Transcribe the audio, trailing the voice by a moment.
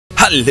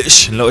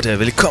Hallöchen Leute,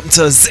 willkommen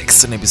zur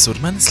 6. Episode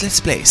meines Let's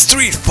Play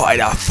Street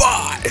Fighter 5.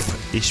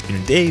 Ich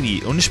bin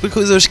Dewy und ich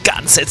begrüße euch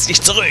ganz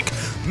herzlich zurück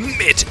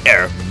mit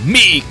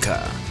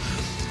Mika.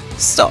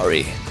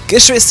 Story,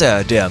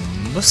 Geschwister der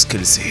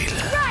Muskelseele.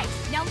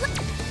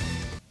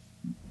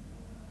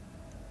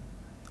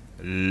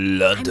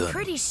 London. I'm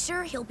pretty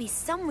sure he'll be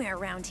somewhere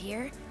around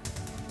here.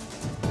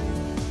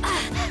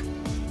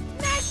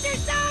 Master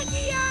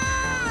Zangief!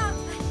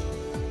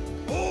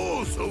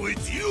 Oh, so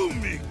it's you,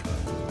 Mika.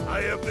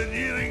 I have been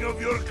hearing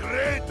of your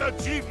great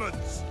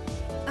achievements.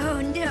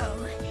 Oh no.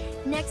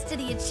 Next to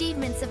the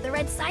achievements of the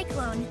Red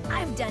Cyclone,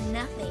 I've done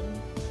nothing.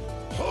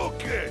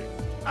 Okay.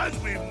 As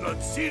we've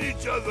not seen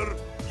each other,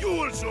 you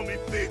will show me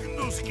big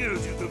new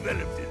skills you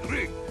developed in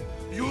Ring.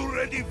 You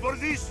ready for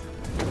this?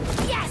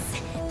 Yes!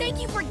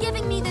 Thank you for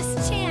giving me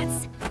this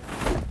chance.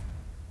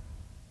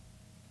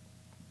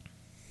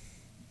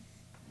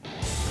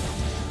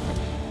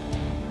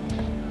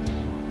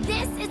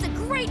 This is a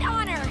great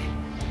honor.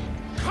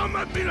 Come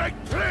at me like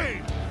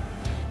train.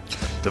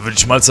 Da würde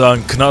ich mal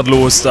sagen,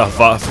 gnadlos, da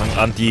war von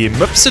an die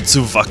Möpse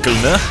zu wackeln,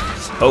 ne?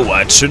 Oh,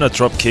 ein schöner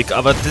Dropkick,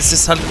 aber das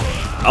ist halt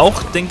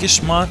auch, denke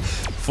ich mal,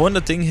 von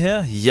der Ding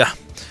her, ja,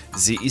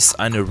 sie ist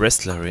eine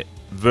Wrestlerin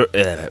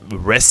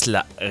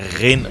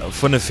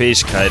von den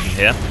Fähigkeiten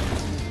her.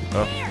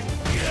 Oh.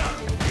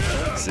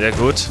 Sehr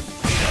gut.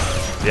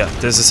 Ja,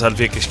 das ist halt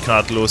wirklich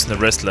gnadlos eine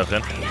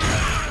Wrestlerin.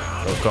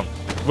 Oh, komm.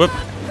 Wupp.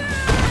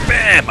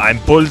 Bam, ein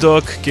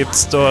Bulldog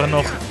gibt's da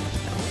noch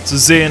zu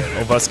sehen.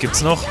 Und was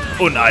gibt's noch?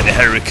 Und eine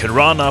Hurricane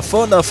Runner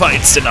von der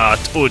feinsten Art.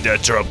 Und der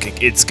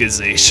Dropkick ins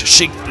Gesicht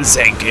schickt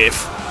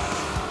Zangief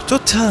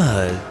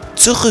total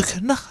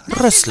zurück nach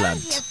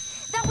Russland.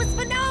 That was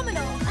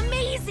phenomenal!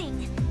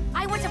 Amazing!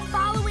 I want to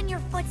follow in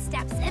your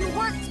footsteps and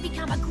work to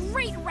become a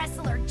great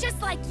wrestler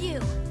just like you.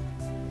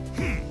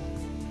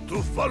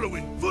 To follow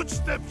in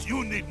footsteps,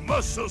 you need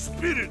muscle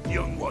spirit,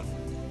 young one.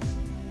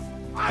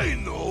 I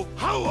know.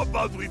 How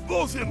about we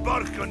both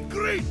embark on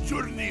great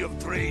journey of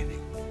training?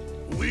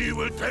 We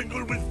will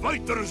tangle with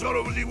fighters all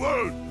over the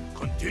world,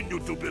 continue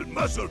to build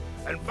muscle,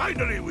 and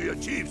finally we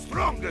achieve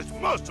strongest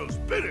muscle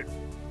spirit.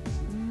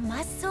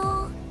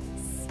 Muscle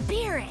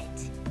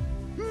spirit.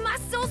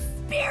 Muscle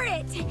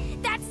spirit!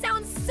 That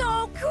sounds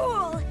so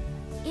cool!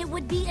 It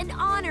would be an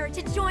honor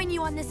to join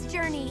you on this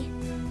journey.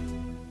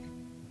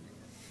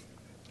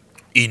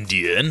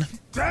 Indien.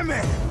 Damn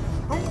it!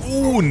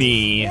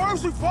 Uni. Why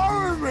is he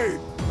following me?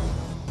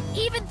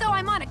 Even though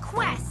I'm on a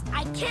quest,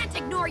 I can't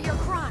ignore your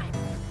crime.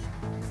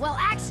 Well,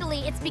 actually,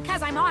 it's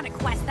because I'm on a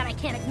quest that I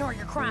can't ignore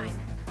your crime.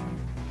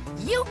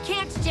 You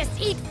can't just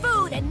eat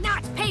food and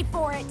not pay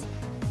for it.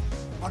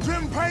 I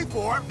didn't pay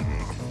for it,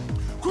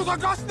 because I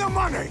got no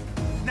money.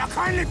 Now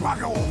kindly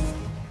back off.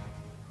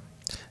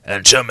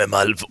 Dann schauen wir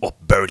mal, ob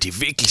Birdie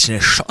wirklich eine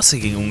Chance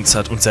gegen uns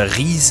hat, unser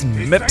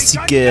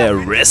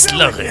riesenmöpsige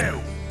Wrestlerin.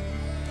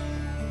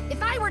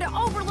 If I were to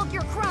overlook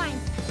your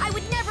crimes, I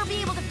would never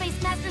be able to face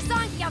Master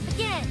Zangief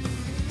again.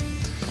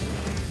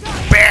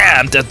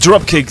 Bam! Der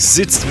Dropkick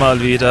sitzt mal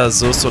wieder.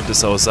 So sollte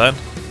es auch sein.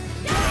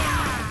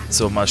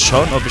 So, mal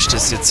schauen, ob ich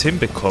das jetzt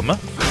hinbekomme.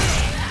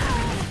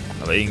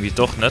 Aber irgendwie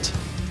doch nicht.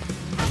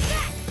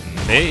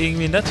 Nee,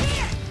 irgendwie nicht.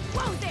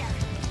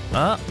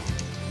 Ah.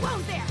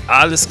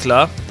 Alles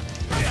klar.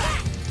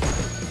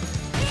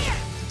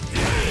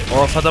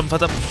 Oh, verdammt,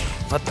 verdammt.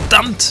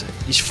 Verdammt!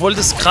 Ich wollte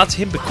es gerade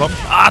hinbekommen.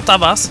 Ah, da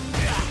war's.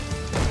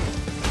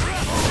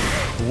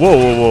 Wow,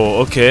 wow, wow,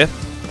 okay.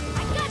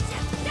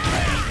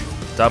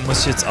 Da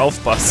muss ich jetzt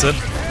aufpassen.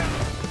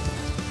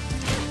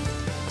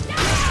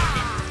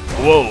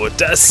 Wow,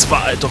 das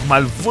war doch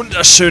mal ein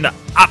wunderschöner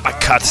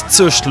Uppercut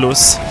zum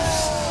Schluss.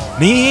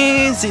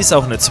 Nee, sie ist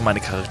auch nicht so meine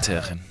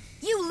Charakterin.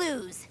 You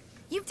lose.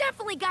 You've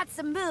definitely got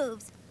some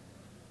moves.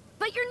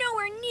 But you're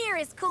nowhere near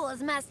as cool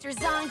as Master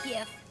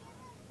Zangief.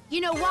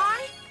 You know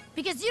why?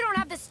 Because you don't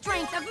have the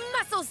strength of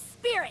muscle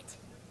spirit.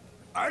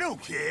 I don't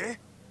care.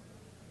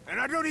 And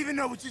I don't even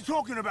know what you're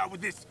talking about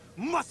with this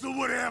muscle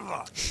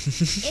whatever.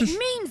 It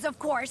means, of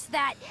course,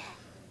 that...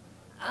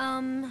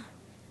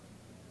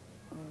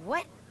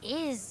 What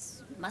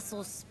is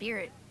muscle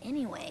spirit,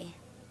 anyway?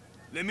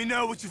 Let me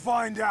know what you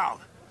find out.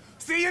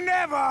 See you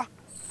never!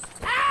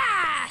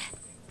 Ah!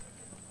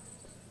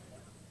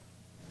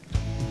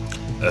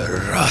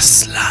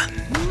 Russland.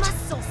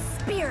 Muscle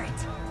spirit!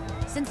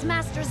 Since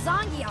Master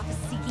Zangief is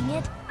seeking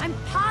it, I'm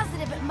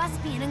positive it must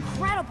be an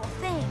incredible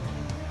thing.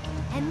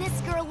 And this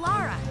girl,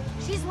 Lara,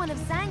 she's one of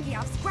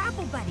Zangief's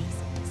grapple buddies.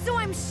 So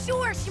I'm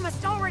sure she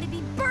must already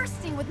be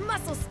bursting with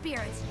muscle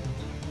spirit.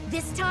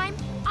 This time,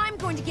 I'm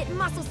going to get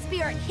muscle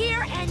spirit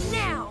here and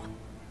now.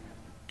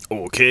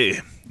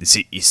 Okay,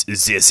 sie ist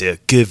sehr, sehr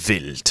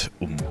gewillt,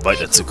 um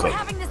weiterzukommen.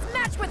 Thank you for having this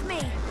match with me.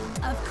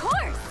 Of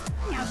course.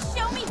 Now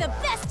show me the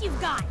best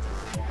you've got.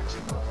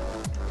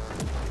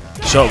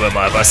 Schauen wir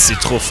mal, was sie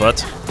drauf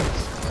hat.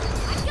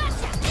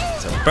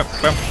 So, bam,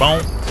 bam,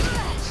 bam.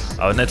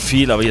 Aber nicht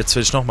viel, aber jetzt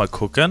will ich nochmal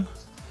gucken.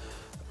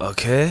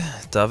 Okay,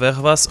 da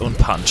wäre was und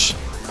Punch.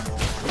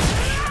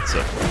 So,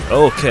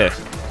 okay.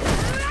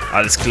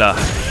 Alles klar.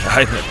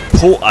 Eine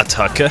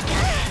Po-Attacke.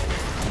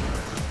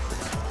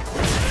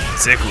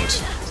 Sehr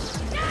gut.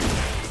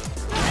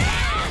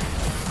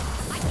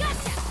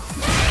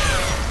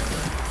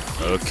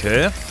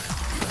 Okay.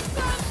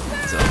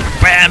 So.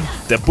 Bam!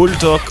 Der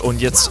Bulldog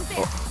und jetzt...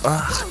 Oh,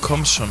 ach,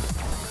 komm schon.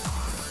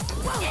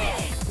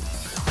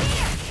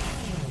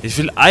 Ich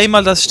will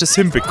einmal, dass ich das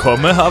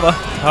hinbekomme, aber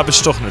habe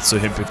ich doch nicht so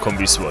hinbekommen,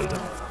 wie ich es wollte.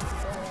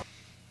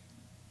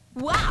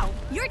 Wow,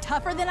 you're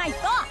tougher than I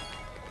thought.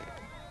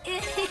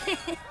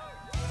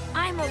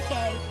 I'm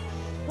okay.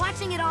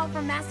 Watching it all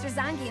from Master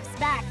Zangief's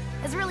back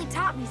has really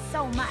taught me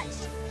so much.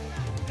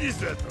 Is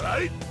that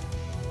right?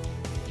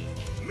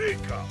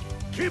 Mika,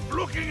 keep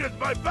looking at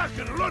my back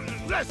and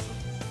learning lessons.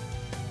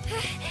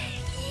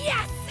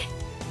 Yes!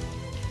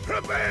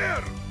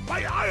 Prepare!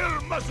 My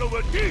iron muscle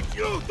will teach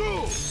you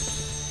too!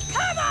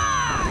 Come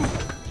on!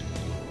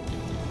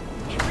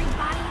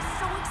 Everybody is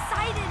so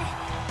excited.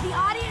 The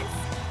audience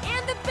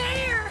and the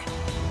bear.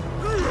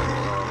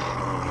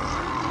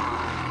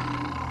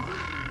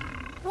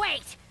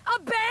 Wait, a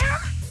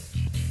bear?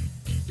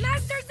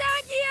 Master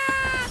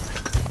Zangief!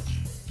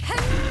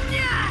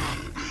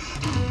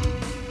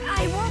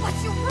 I won't let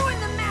you ruin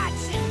the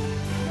match.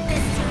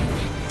 This time,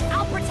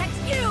 I'll protect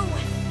you.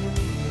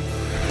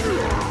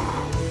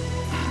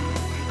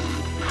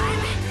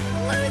 I'm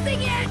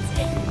losing it.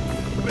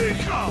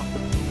 Mika!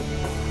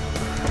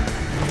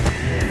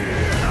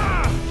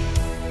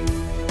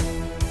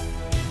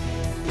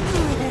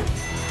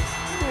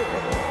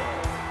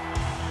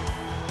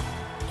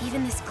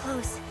 Even this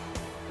close,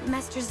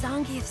 Master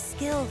Zangief's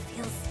skill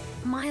feels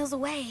miles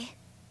away.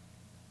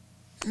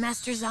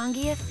 Master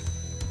Zangief,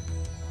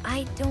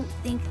 I don't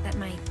think that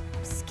my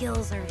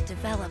skills are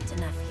developed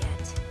enough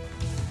yet.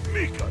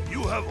 Mika,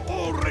 you have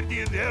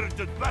already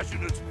inherited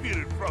passionate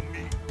spirit from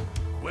me.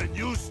 When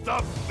you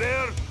stopped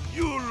there,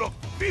 you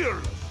looked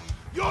fearless.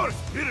 Your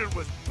spirit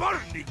was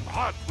burning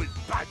hot with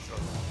passion.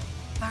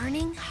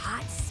 Burning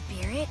hot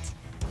spirit?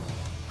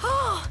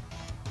 Oh!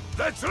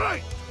 That's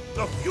right!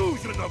 The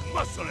fusion of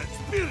muscle and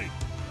spirit.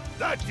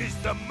 That is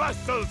the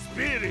muscle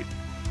spirit.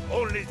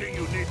 Only thing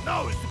you need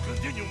now is to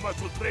continue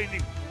muscle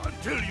training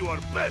until you are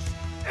best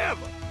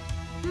ever.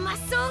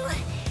 Muscle?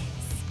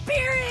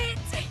 Spirit!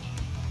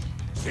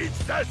 Since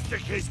that's the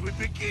case, we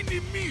begin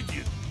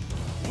immediately.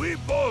 We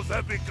both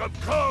have become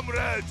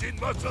comrades in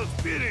muscle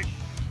spirit.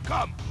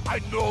 Come, I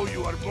know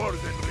you are more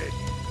than ready.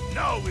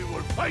 Now we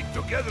will fight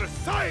together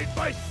side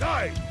by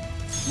side.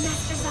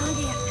 Master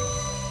Zangief,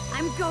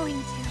 I'm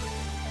going to.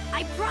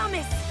 I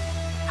promise.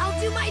 I'll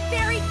do my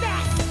very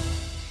best.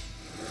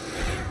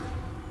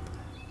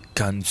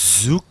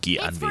 Kanzuki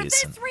It's for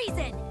anwesend. this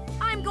reason.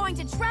 I'm going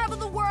to travel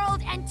the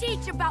world and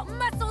teach about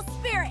muscle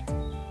spirit.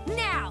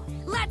 Now,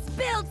 let's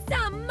build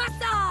some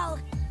muscle.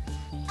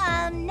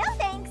 No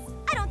thanks.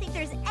 I don't think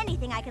there's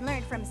anything I can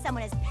learn from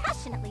someone as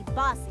passionately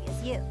bossy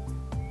as you.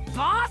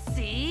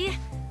 Bossy?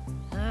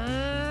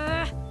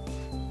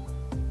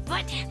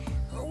 But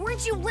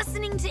weren't you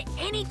listening to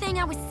anything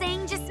I was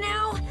saying just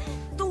now?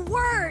 The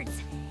words,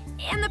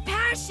 and the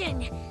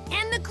passion,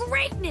 and the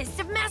greatness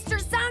of Master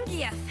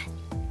Zangief.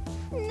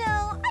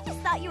 No, I just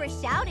thought you were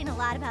shouting a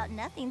lot about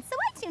nothing, so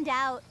I tuned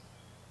out.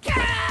 Gah!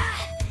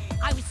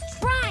 I was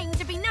trying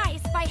to be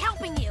nice by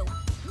helping you.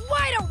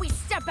 Why don't we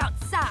step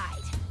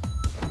outside?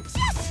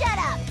 Just shut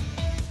up!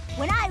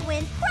 When I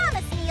win,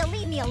 promise me you'll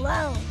leave me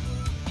alone.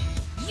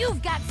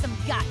 You've got some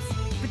guts,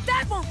 but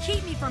that won't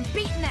keep me from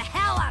beating the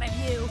hell out of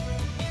you.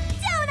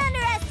 Don't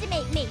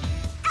underestimate me.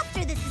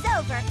 After this is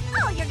over,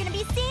 all you're gonna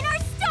be seeing are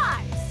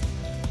stars.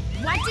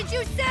 What did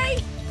you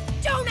say?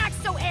 Don't act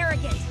so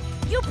arrogant.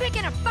 You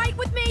picking a fight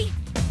with me?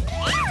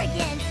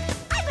 Arrogant?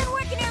 I've been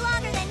working here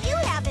longer than you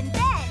have in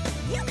bed.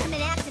 You come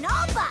and acting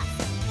all buff.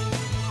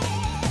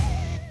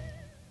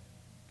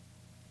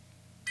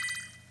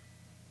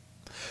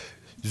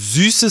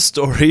 Süße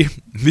Story,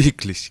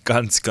 wirklich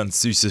ganz,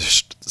 ganz süße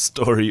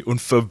Story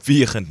und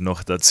verwirrend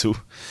noch dazu.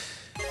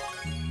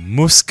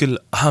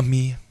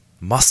 Muskel-Army,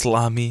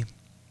 Muscle-Army,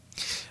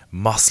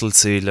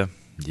 Muscle-Seele,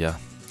 ja,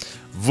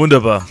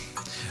 wunderbar.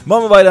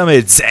 Machen wir weiter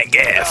mit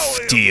Zangief,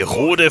 die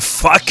rote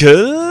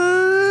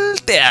Fackel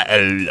der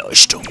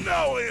Erleuchtung.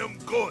 Now I am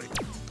going.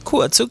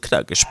 Kurz und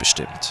knackig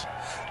bestimmt.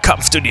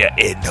 Kampfturnier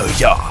in New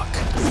York.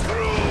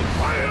 Through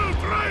Fire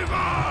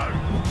Driver!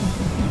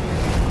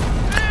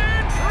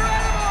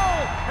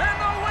 Incredible! And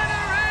the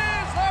winner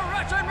is the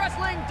Russian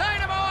Wrestling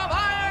Dynamo of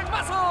Iron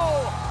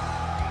Muscle!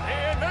 The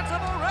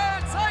Invincible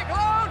Red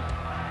Cyclone,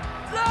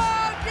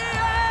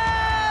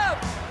 Zangief!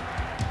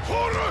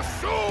 Horror!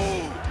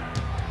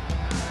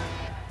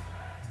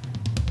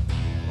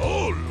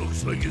 Oh,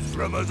 looks like it's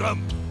from Azam.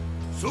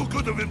 So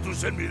good of him to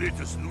send me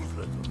latest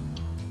newsletter.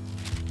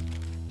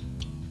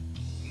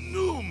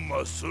 New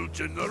muscle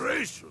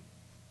generation.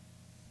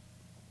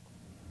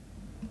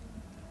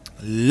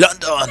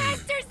 London.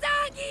 Master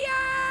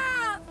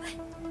Zangief!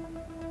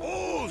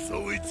 Oh,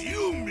 so it's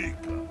you,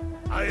 Mika.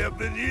 I have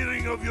been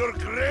hearing of your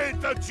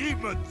great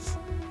achievements.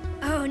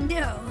 Oh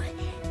no.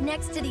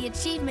 Next to the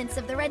achievements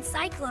of the Red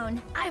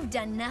Cyclone, I've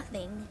done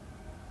nothing.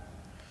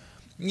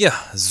 Ja,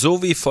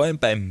 so wie vorhin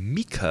beim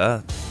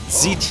Mika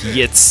sieht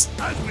jetzt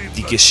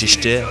die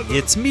Geschichte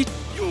jetzt mit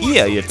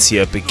ihr jetzt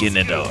hier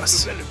beginnend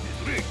aus?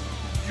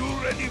 You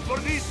ready for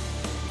this?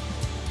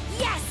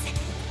 Yes!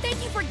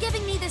 Thank you for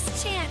giving me this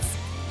chance.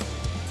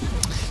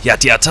 Ja,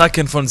 die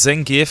Attacken von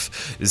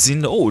Zangief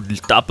sind,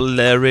 Double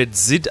Lariat,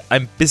 sind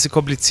ein bisschen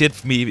kompliziert,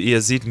 wie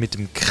ihr seht, mit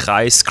dem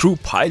Kreis, Screw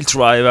Pile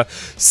Driver,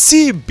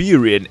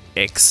 Siberian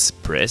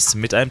Express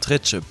mit einem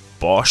Tritt,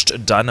 Burst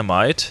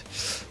Dynamite,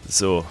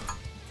 so,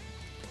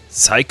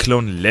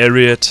 Cyclone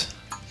Lariat,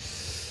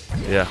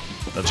 ja,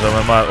 dann schauen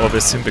wir mal, ob wir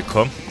es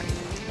hinbekommen.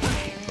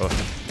 Oh.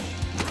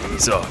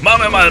 So,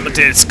 machen wir mal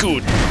den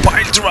Scoot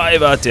Pile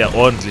Driver, der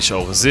ordentlich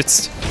auch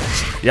sitzt.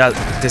 Ja,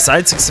 das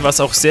Einzige, was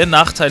auch sehr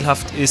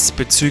nachteilhaft ist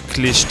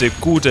bezüglich der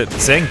guten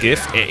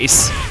Zangief, er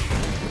ist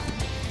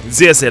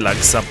sehr, sehr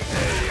langsam.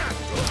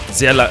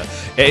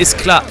 Er ist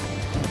klar.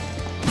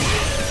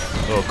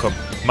 Oh, komm.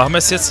 Machen wir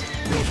es jetzt?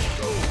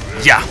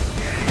 Ja.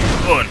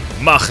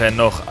 Und machen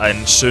noch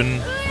einen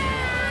schönen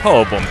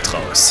Powerbomb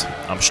draus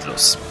am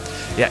Schluss.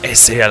 Ja, er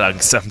ist sehr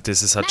langsam.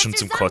 Das ist halt schon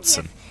zum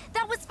Kotzen.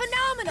 That was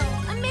phenomenal!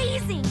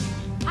 Amazing!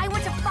 I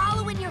want to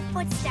follow in your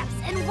footsteps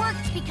and work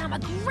to become a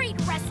great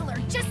wrestler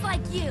just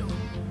like you.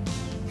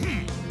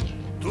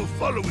 To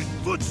follow in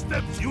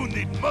footsteps, you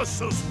need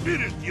muscle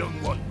spirit, young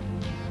one.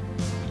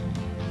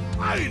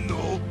 I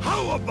know.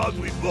 How about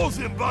we both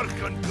embark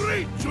on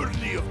great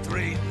journey of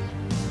training?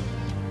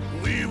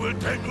 We will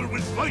tangle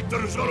with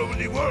fighters all over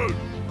the world,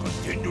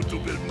 continue to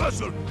build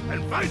muscle,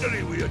 and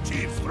finally we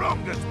achieve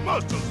strongest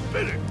muscle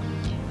spirit.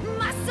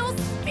 Muscle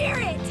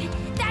Spirit!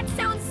 That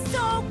sounds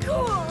so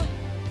cool!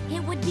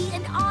 It would be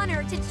an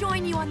honor to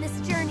join you on this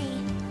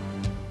journey.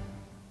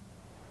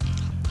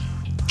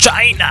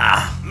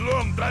 China!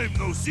 Long time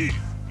no see.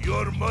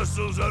 Your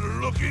muscles are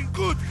looking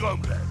good,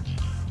 comrade.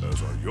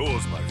 As are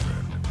yours, my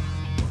friend.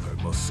 But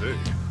I must say,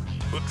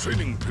 the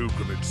training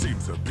pilgrimage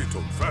seems a bit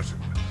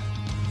old-fashioned.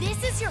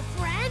 This is your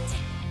friend?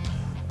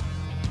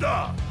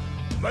 Da!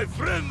 My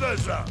friend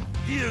Azam.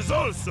 He is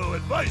also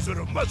advisor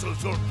of Muscle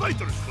Sword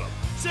Fighters Club.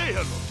 Say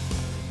hello.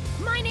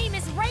 My name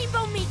is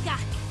Rainbow Mika.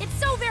 It's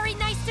so very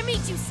nice to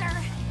meet you, sir.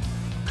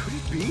 Could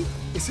it be?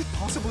 Is it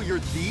possible you're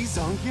the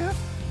Zangief?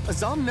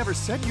 Azam never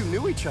said you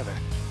knew each other.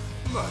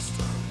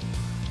 Master,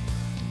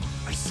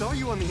 I saw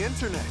you on the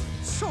internet.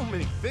 So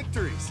many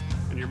victories.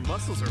 And your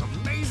muscles are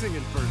amazing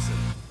in person.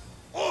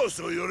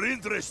 Also, you're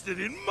interested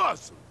in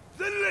muscle.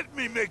 Then let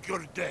me make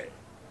your day.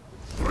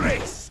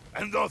 Brace,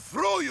 and I'll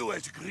throw you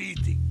as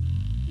greeting.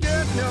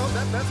 Yeah, no,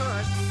 that's all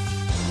right.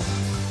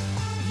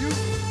 You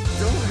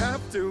don't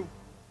have to.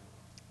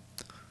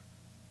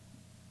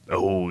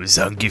 Oh,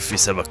 Zangief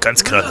ist aber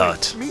ganz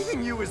knallhart.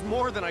 Meeting you is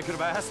more than I could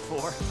have asked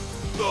for.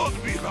 Don't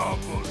be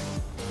humble.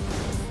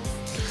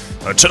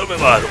 Dann schauen wir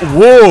mal.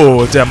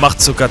 Wow, der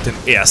macht sogar den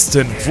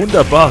ersten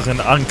wunderbaren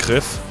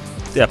Angriff.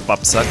 Der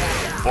Babsack.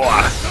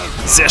 Boah,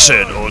 sehr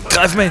schön. Und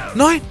greifen wir ihn.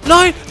 Nein,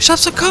 nein, ich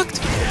hab's verkackt.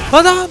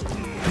 Verdammt.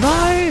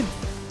 Nein.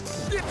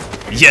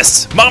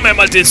 Yes, machen wir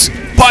mal den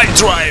Pile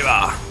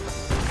Driver.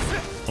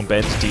 Und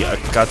beende die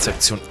ganze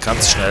Aktion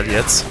ganz schnell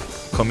jetzt.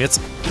 Komm jetzt.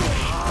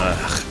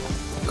 Ach,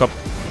 komm.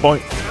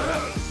 Boing.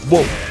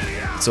 Wow.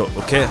 So,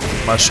 okay.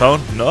 Mal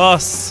schauen. Na,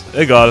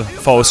 egal.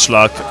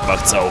 Faustschlag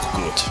macht's auch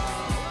gut.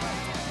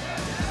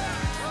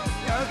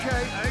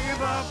 Okay, I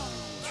give up.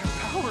 Your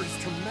power is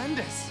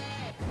tremendous.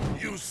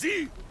 You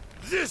see?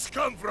 This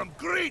comes from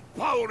great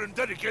power and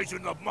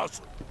dedication of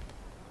muscle.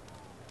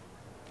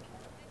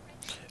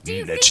 Do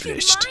you Nicht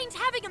think schlecht. you mind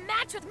having a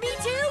match with me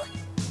too?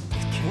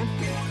 It can't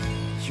be.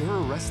 You're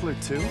a wrestler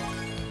too?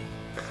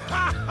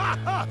 Ha ha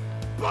ha!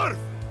 Perfect!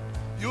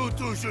 You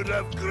two should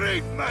have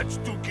great match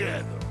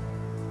together.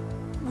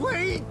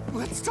 Wait,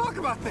 let's talk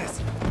about this.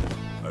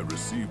 I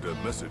received a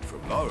message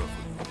from Lara for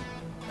you,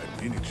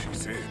 and in it she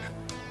said,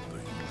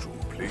 the usual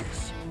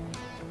place.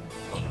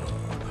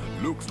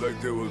 Looks like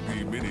there will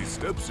be many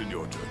steps in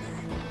your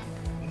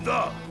journey.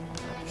 Da!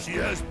 She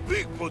has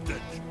big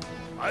potential.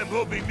 I'm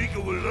hoping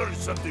Mika will learn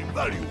something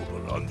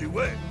valuable on the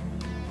way.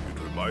 It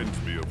reminds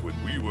me of when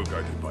we were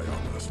guided by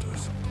our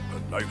masters,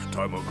 a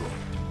lifetime ago.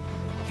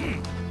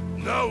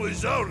 Now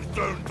is our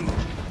turn to...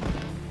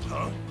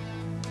 Huh?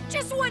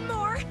 Just one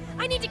more!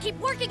 I need to keep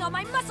working on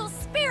my muscle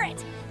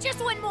spirit!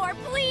 Just one more,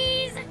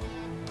 please!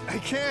 I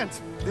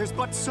can't. There's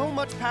but so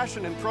much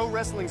passion and pro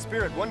wrestling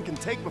spirit one can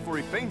take before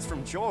he faints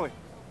from joy.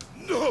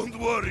 Don't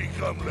worry,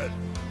 comrade.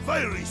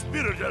 Fiery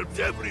spirit helps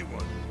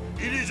everyone.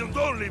 It isn't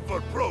only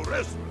for pro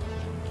wrestlers.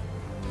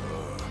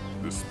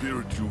 The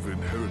spirit you've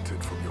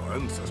inherited from your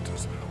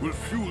ancestors will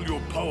fuel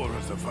your power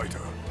as a fighter.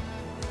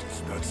 It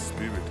is that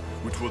spirit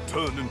which will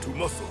turn into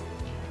muscle.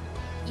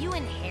 You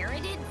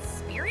inherited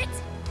spirit?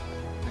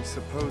 I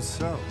suppose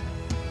so.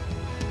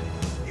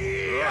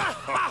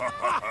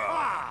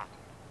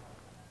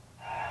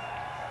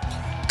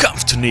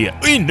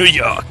 Kampfturnier in New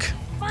York.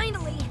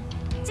 Finally!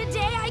 Today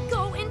I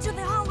go into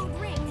the hollowed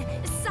ring,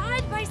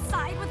 side by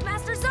side with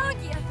Master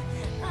Zangief.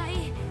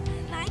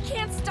 I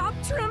can't stop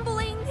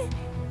trembling.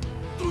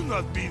 Do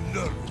not be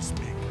nervous,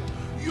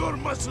 Mika. Your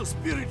muscle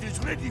spirit is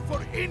ready for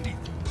anything.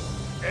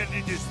 And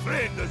it is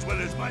trained as well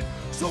as mine,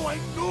 so I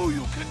know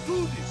you can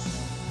do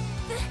this.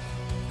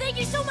 Thank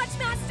you so much,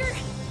 Master!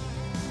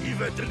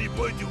 If at any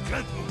point you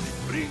can't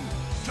move the ring,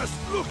 just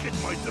look at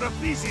my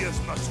trapezius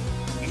muscle.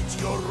 It's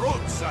your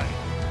roadside.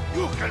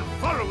 You can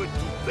follow it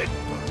to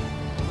victory.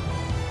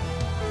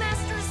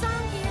 Master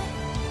Zangia.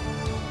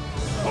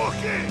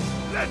 Okay,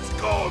 let's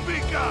go,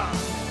 Mika!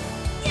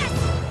 Yes!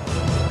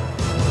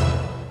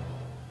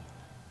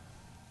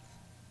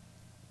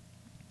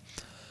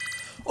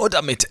 Und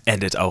damit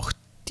endet auch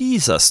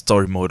dieser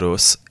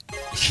Story-Modus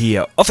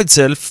hier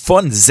offiziell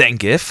von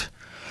Zangief.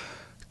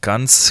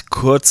 Ganz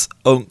kurz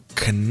und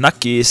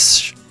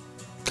knackig,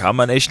 kann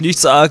man echt nicht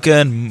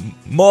sagen.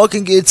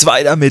 Morgen geht's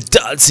weiter mit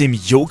Dalsim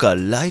Yoga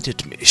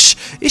leitet mich.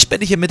 Ich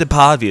bin hier mit dem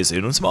Paar, wir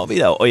sehen uns mal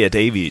wieder. Euer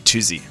Dewy,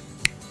 tschüssi.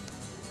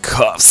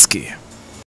 Kowski.